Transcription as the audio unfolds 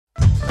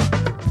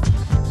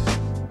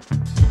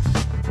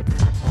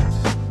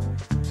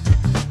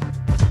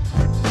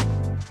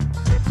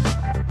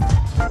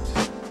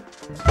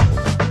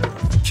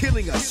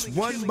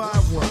one by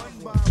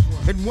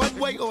one. In one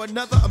way or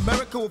another,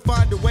 America will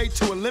find a way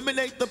to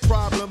eliminate the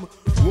problem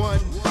one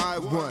by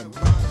one.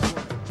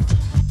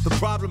 The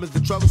problem is the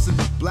troublesome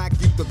black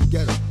youth of the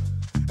ghetto.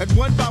 And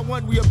one by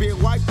one, we are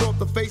being wiped off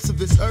the face of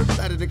this earth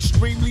at an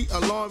extremely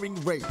alarming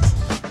rate.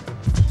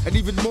 And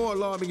even more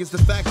alarming is the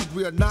fact that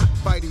we are not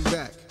fighting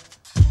back.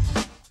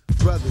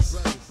 Brothers,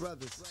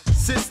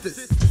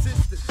 sisters,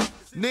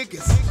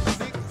 niggas.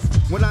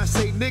 When I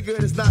say nigga,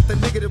 it is not the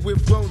nigga that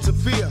we've grown to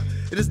fear.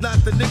 It is not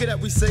the nigga that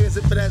we say as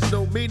if it has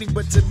no meaning,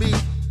 but to me,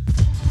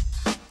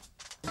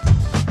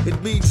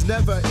 it means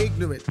never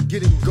ignorant,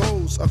 getting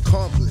goals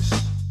accomplished.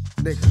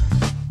 Nigga.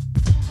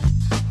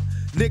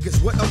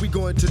 Niggas, what are we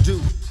going to do?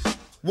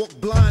 Walk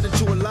blind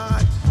into a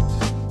lie?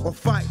 Or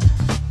fight?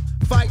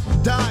 Fight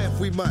and die if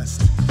we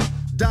must.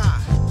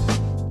 Die.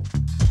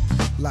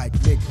 Like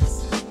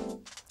niggas.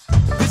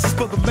 This is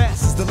for the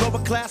masses, the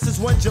lower classes,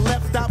 ones you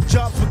left out.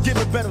 Jobs were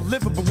given better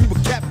living, but we were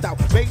kept out.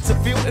 Made to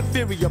feel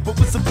inferior, but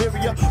we're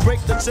superior. Break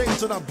the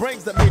chains on our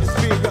brains that made us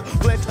fear ya.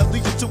 Pledge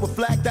allegiance to a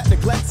flag that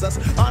neglects us.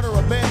 Honor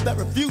a man that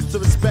refused to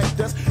respect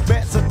us.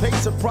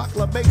 Emancipation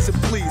proclamation,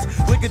 please.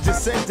 Lincoln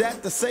just said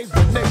that to save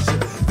the nation.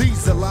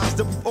 These are lies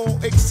that we've all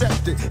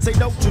accepted. Say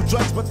no to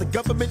drugs, but the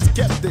government's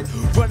kept it.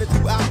 Running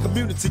through our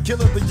community,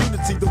 killing the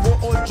unity. The war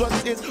on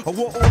drugs is a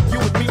war on you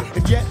and me.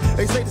 And yet,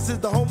 they say this is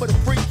the home of the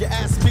free. You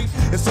ask me,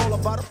 it's all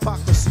about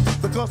hypocrisy.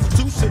 The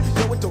Constitution,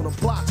 no, it don't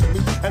apply to me.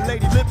 And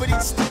Lady Liberty,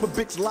 stupid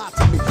bitch, lie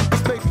to me.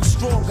 This may be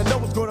strong, I know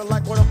it's gonna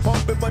like what I'm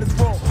pumping, but it's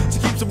wrong to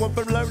keep someone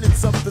from learning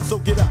something. So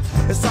get up,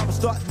 it's time to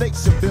start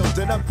nation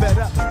building. I'm fed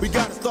up, we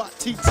gotta start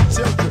teaching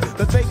children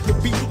that they can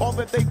be all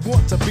that they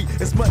want to be.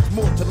 It's much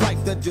more to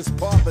life than just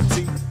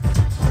poverty.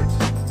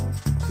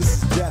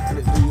 This is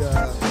definitely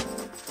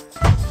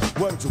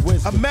words of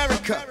wisdom.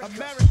 America,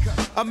 America,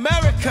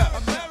 America,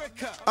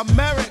 America,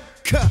 America,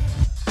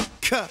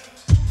 America.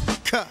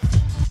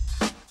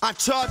 I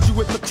charge you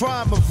with the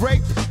crime of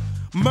rape,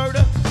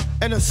 murder,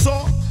 and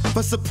assault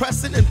for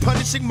suppressing and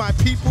punishing my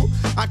people.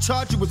 I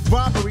charge you with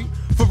robbery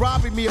for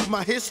robbing me of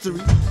my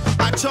history.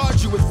 I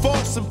charge you with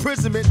false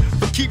imprisonment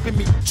for keeping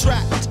me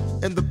trapped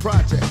in the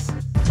projects.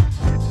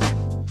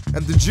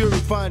 And the jury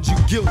finds you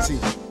guilty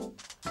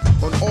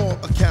on all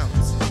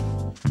accounts.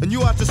 And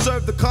you have to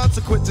serve the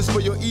consequences for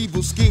your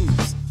evil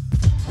schemes.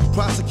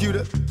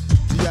 Prosecutor,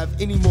 do you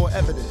have any more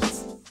evidence?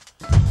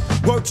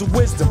 Words of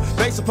wisdom,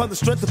 based upon the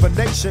strength of a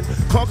nation.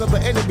 Conquer the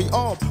enemy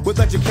armed with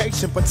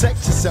education. Protect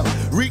yourself,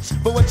 reach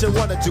for what you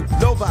wanna do.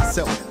 Know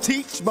thyself,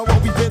 teach by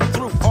what we've been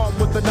through. Armed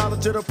with the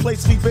knowledge of the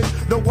place we've been.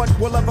 No one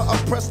will ever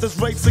oppress this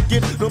race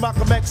again. No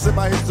Malcolm X in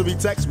my history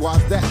text,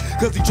 why's that?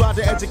 Cause he tried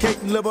to educate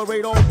and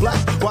liberate all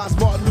blacks. Why's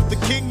Martin Luther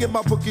King in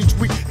my book each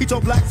week? He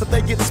told blacks that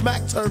they get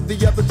smacked, turned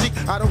the other cheek.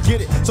 I don't get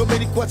it, so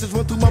many questions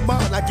run through my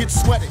mind. I get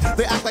sweated,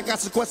 they act like I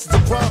said questions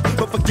of crime.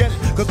 But forget it,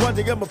 cause one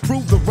day I'ma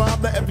prove the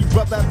rhyme. That every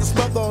brother has to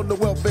smother on the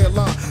welfare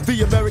line.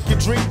 The American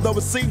dream, though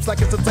it seems like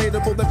it's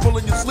attainable, they're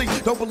pulling your sleep.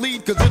 Don't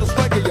believe, cause it'll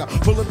strangle ya.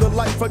 Pulling the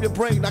life from your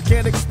brain, I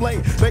can't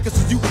explain. Make it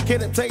so you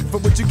can't obtain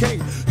from what you came.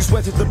 You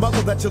swear to the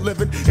mother that you're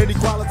living.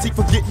 Inequality,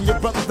 forgetting your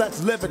brother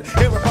that's living.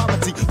 Here in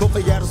poverty, both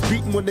they had us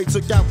beaten when they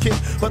took out King.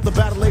 But the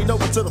battle ain't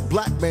over till the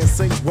black man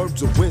sings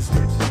words of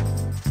wisdom.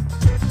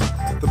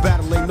 The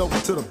battle ain't over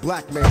till the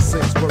black man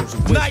sings words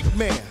of wisdom.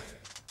 Nightmare,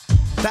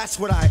 that's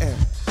what I am.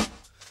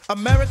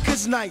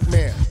 America's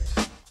nightmare.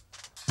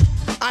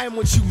 I am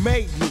what you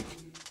made me.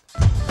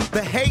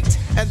 The hate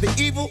and the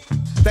evil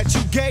that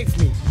you gave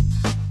me.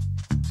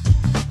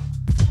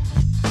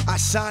 I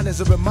shine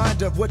as a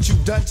reminder of what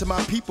you've done to my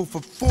people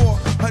for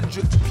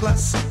 400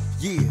 plus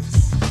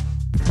years.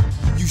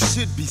 You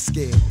should be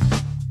scared.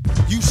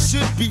 You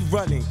should be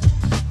running.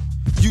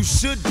 You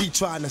should be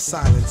trying to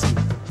silence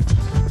me.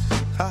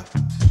 Huh?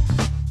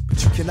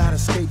 But you cannot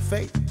escape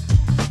fate.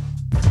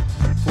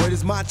 For it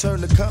is my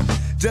turn to come.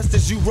 Just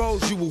as you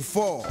rose, you will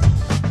fall.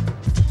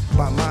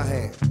 By my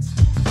hands.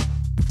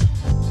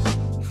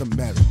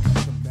 America.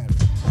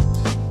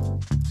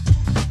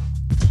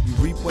 You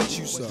reap what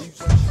you sow.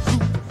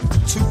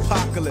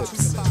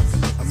 Tupacalypse.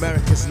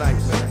 America's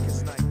nightmare.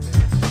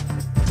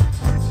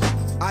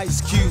 Ice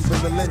Cube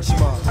and the lynch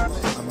mob.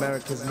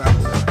 America's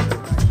nightmare.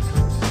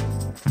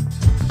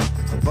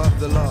 Above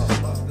the law.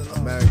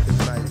 America's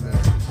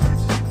nightmare.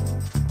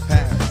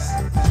 Paris.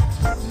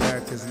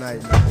 America's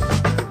nightmare.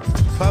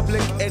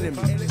 Public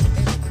enemy.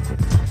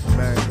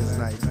 America's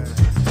nightmare.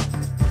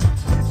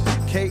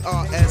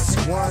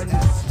 KRS-One,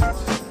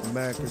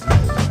 America's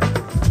nightmare.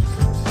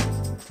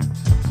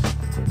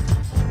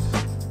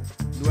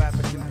 New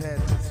African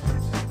Panthers,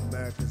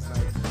 America's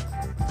nightmare.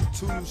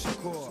 Tulu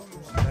Shakur,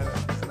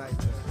 America's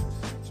nightmare.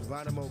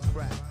 Geronimo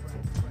Pratt,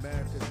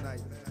 America's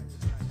nightmare.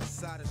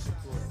 Sada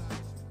Shakur,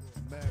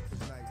 America's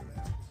nightmare.